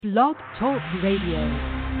Blog Talk Radio.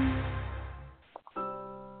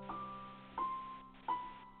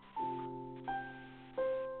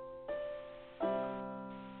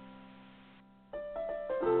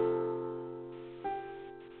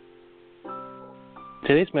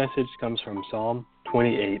 Today's message comes from Psalm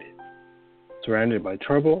 28, surrounded by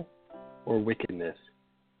trouble or wickedness.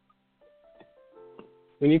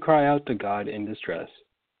 When you cry out to God in distress,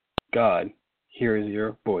 God hears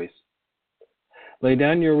your voice. Lay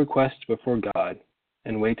down your requests before God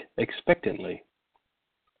and wait expectantly.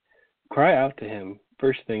 Cry out to Him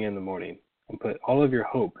first thing in the morning and put all of your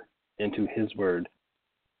hope into His word.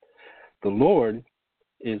 The Lord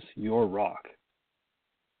is your rock.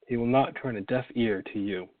 He will not turn a deaf ear to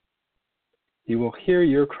you. He will hear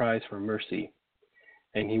your cries for mercy,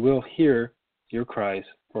 and He will hear your cries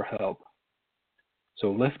for help.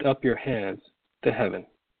 So lift up your hands to heaven.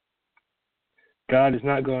 God is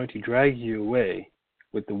not going to drag you away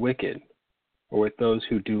with the wicked or with those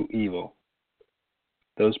who do evil.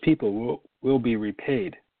 Those people will be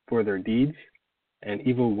repaid for their deeds and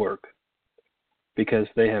evil work, because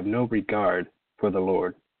they have no regard for the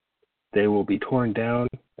Lord. They will be torn down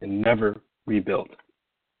and never rebuilt.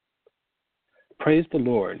 Praise the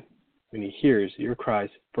Lord when He hears your cries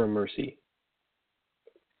for mercy.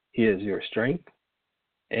 He is your strength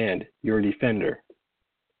and your defender.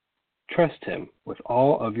 Trust Him with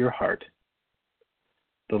all of your heart.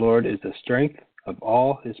 The Lord is the strength of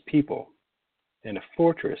all His people and a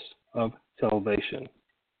fortress of salvation.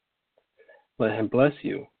 Let Him bless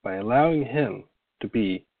you by allowing Him to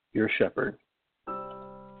be your shepherd.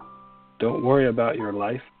 Don't worry about your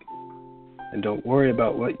life, and don't worry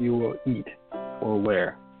about what you will eat or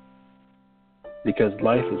wear, because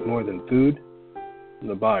life is more than food, and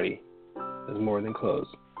the body is more than clothes.